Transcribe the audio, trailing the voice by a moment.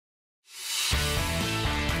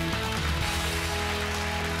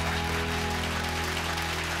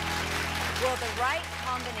Well, the right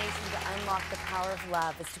combination to unlock the power of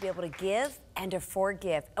love is to be able to give and to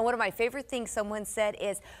forgive. And one of my favorite things someone said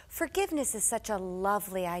is, forgiveness is such a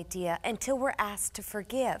lovely idea until we're asked to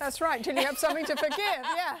forgive. That's right, until you have something to forgive,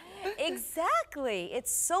 yeah. Exactly.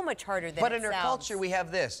 It's so much harder than it sounds. But in our culture, we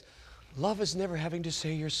have this. Love is never having to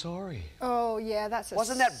say you're sorry. Oh, yeah, that's a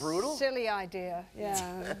Wasn't that brutal? Silly idea,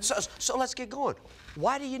 yeah. So let's get going.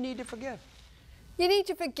 Why do you need to forgive? You need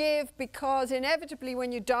to forgive because inevitably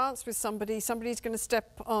when you dance with somebody, somebody's going to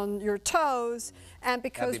step on your toes, and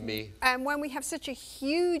because That'd be me. And when we have such a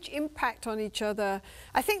huge impact on each other,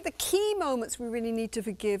 I think the key moments we really need to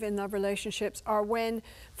forgive in our relationships are when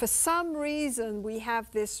for some reason we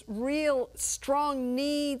have this real strong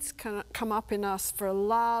needs come up in us for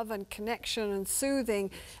love and connection and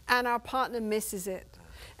soothing, and our partner misses it.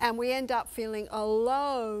 And we end up feeling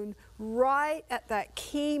alone right at that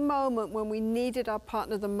key moment when we needed our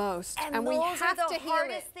partner the most. And we those have are the to hear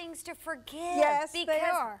hardest it. things to forgive. Yes, because they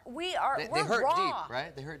are. They hurt raw. deep,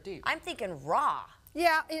 right? They hurt deep. I'm thinking raw.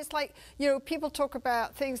 Yeah, it's like, you know, people talk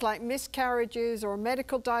about things like miscarriages or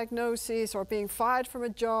medical diagnosis or being fired from a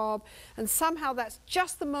job, and somehow that's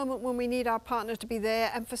just the moment when we need our partner to be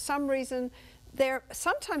there, and for some reason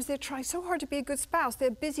sometimes they're trying so hard to be a good spouse. They're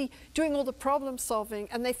busy doing all the problem solving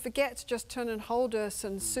and they forget to just turn and hold us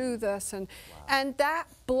and soothe us, and that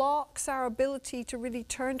blocks our ability to really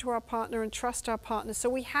turn to our partner and trust our partner. So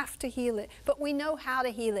we have to heal it, but we know how to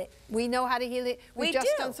heal it. We know how to heal it. We've just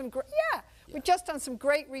done some great, we've just done some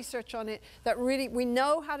great research on it that really, we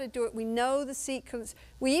know how to do it. We know the sequence.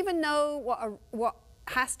 We even know what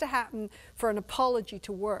has to happen for an apology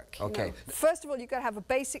to work. Okay. You know? First of all, you've got to have a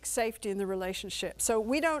basic safety in the relationship. So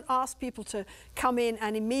we don't ask people to come in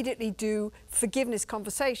and immediately do forgiveness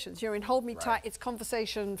conversations. You're in Hold Me Tight, it's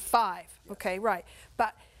conversation 5. Yes. Okay, right.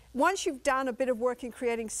 But once you've done a bit of work in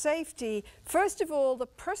creating safety, first of all, the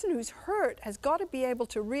person who's hurt has got to be able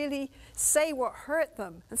to really say what hurt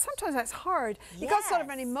them. And sometimes that's hard. You've got sort of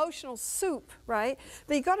an emotional soup, right?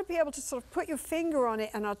 But you've got to be able to sort of put your finger on it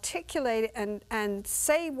and articulate it and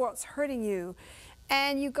say what's hurting you.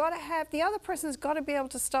 And you've got to have, the other person's got to be able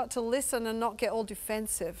to start to listen and not get all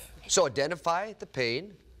defensive. So identify the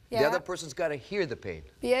pain. The other person's got to hear the pain.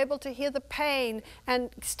 Be able to hear the pain and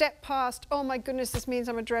step past, oh my goodness, this means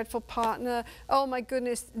I'm a dreadful partner. Oh my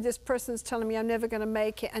goodness, this person's telling me I'm never going to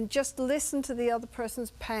make it. And just listen to the other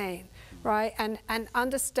person's pain, right? And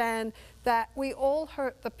understand that we all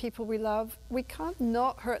hurt the people we love. We can't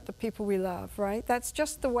not hurt the people we love, right? That's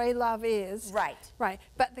just the way love is. Right. Right.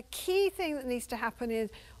 But the key thing that needs to happen is,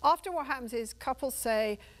 often what happens is couples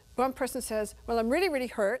say, one person says, well, I'm really, really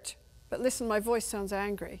hurt. But listen, my voice sounds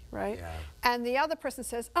angry, right? Yeah. And the other person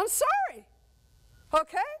says, I'm sorry.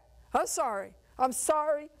 Okay? I'm sorry. I'm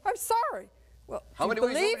sorry. I'm sorry. Well, how many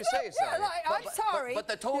ways do you want me to say sorry? Yeah, like, I'm sorry. But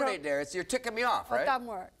the tone ain't there. You're ticking me off, right? It doesn't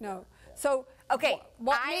work, no. So, okay,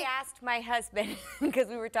 I asked my husband, because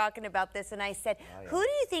we were talking about this, and I said, who do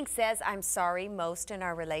you think says I'm sorry most in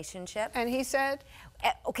our relationship? And he said?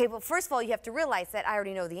 Okay, well, first of all, you have to realize that I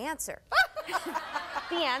already know the answer.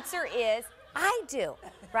 The answer is, I do,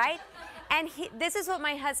 right? And this is what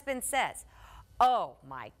my husband says. Oh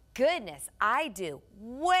my goodness, I do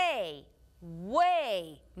way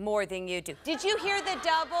more than you do. Did you hear the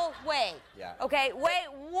double? Way. Yeah. Okay, way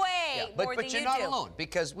more than you do. But you're not alone,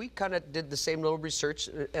 because we kind of did the same little research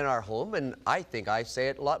in our home, and I think I say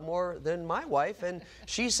it a lot more than my wife, and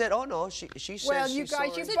she said, oh no, she says well, you she's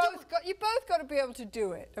guys, sorry. you both got to be able to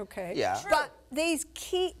do it, okay? Yeah. True. But these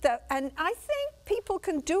and I think people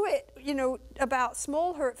can do it, you know, about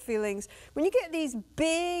small hurt feelings. When you get these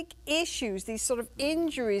big issues, these sort of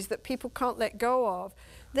injuries that people can't let go of,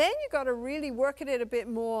 then you've got to really work at it a bit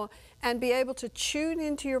more and be able to tune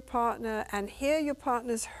into your partner and hear your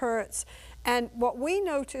partner's hurts. And what we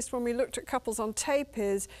noticed when we looked at couples on tape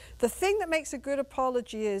is the thing that makes a good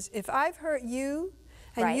apology is if I've hurt you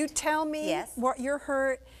and you tell me what you're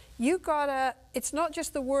hurt, you gotta, it's not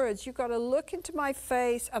just the words, you gotta look into my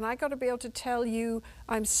face and I gotta be able to tell you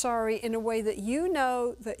I'm sorry in a way that you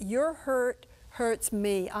know that your hurt hurts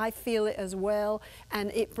me. I feel it as well, and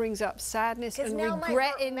it brings up sadness and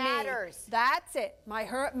regret in me. That's it. My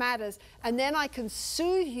hurt matters, and then I can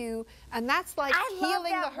soothe you, and that's like healing the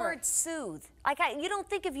hurt. I love that word soothe. Like you don't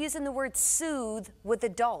think of using the word soothe with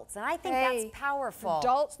adults, and I think that's powerful.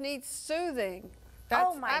 Adults need soothing.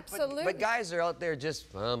 That's absolutely. But guys are out there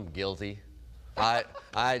just, I'm guilty. I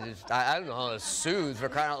don't know how to soothe, for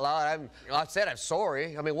crying out loud. I said I'm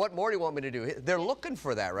sorry. I mean, what more do you want me to do? They're looking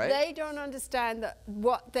for that, right? They don't understand that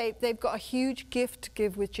they've got a huge gift to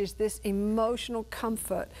give, which is this emotional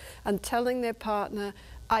comfort and telling their partner,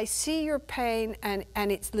 I see your pain and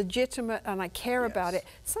it's legitimate and I care about it.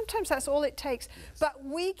 Sometimes that's all it takes. But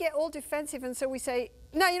we get all defensive and so we say,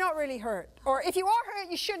 no, you're not really hurt. Or if you are hurt,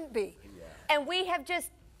 you shouldn't be. And we have just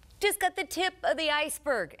got the tip of the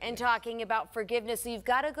iceberg in talking about forgiveness. So you've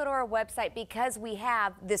got to go to our website because we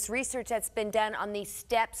have this research that's been done on these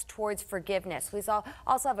steps towards forgiveness. We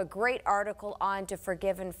also have a great article on To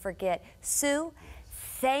Forgive and Forget. Sue,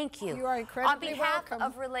 thank you. You are incredibly welcome. On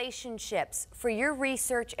behalf of relationships, for your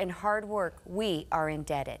research and hard work, we are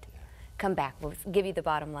indebted. Come back. We'll give you the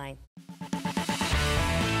bottom line.